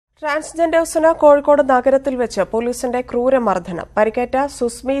ട്രാൻസ്ജെൻഡേഴ്സിന് കോഴിക്കോട് നഗരത്തിൽ വെച്ച് പോലീസിന്റെ ക്രൂരമർദ്ദനം. പരിക്കേറ്റ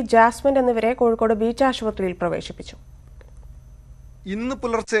സുസ്മി, ജാസ്മിൻ എന്നിവരെ കോഴിക്കോട് ബീച്ച് ആശുപത്രിയിൽ പ്രവേശിപ്പിച്ചു. ഇന്ന്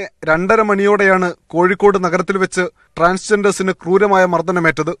പുലർച്ചെ 2:30 മണിയോടെയാണ് കോഴിക്കോട് നഗരത്തിൽ വെച്ച് ട്രാൻസ്ജെൻഡേഴ്സിന് ക്രൂരമായ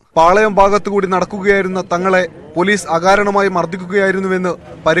മർദ്ദനമേറ്റത്. പാളയം ഭാഗത്തുകൂടി നടക്കുകയായിരുന്ന തങ്ങളെ പോലീസ് അകാരണമായി മർദ്ദിക്കുകയായിരുന്നുവെന്ന്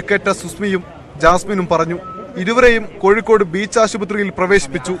പരിക്കേറ്റ സുസ്മിയും ജാസ്മിനും പറഞ്ഞു. ഇരുവരെയും കോഴിക്കോട് ബീച്ച് ആശുപത്രിയിൽ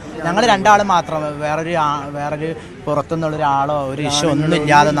പ്രവേശിപ്പിച്ചു. ഞങ്ങൾ രണ്ടാളും മാത്രം, വേറൊരു പുറത്തുനിന്നുള്ള ഒരാളോ ഒരു ഇഷ്യൂ ഒന്നും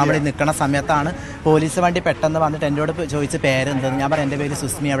ഇല്ലാതെ നമ്മൾ നിൽക്കുന്ന സമയത്താണ് പോലീസ് വണ്ടി പെട്ടെന്ന് വന്നിട്ട് എന്നോട് ചോദിച്ച് പേരെന്തെന്ന്. ഞാൻ പറഞ്ഞു എൻ്റെ പേര്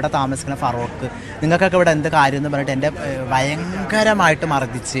സുസ്മി, എവിടെ താമസിക്കുന്ന ഫറോക്ക്, നിങ്ങൾക്കൊക്കെ ഇവിടെ എന്ത് കാര്യം എന്ന് പറഞ്ഞിട്ട് എന്നെ ഭയങ്കരമായിട്ട്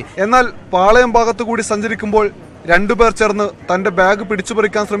മർദ്ദിച്ച്. എന്നാൽ പാളയം ഭാഗത്തുകൂടി സഞ്ചരിക്കുമ്പോൾ രണ്ടുപേർ ചേർന്ന് തന്റെ ബാഗ്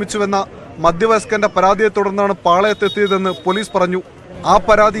പിടിച്ചുപറിക്കാൻ ശ്രമിച്ചുവെന്ന മധ്യവയസ്കന്റെ പരാതിയെ തുടർന്നാണ് പാളയത്തെത്തിയതെന്ന് പോലീസ് പറഞ്ഞു. ആ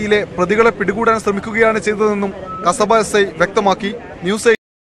പരാതിയിലെ പ്രതികളെ പിടികൂടാൻ ശ്രമിക്കുകയാണ് ചെയ്തതെന്നും കസബ എസ്ഐ വ്യക്തമാക്കി. ന്യൂസ്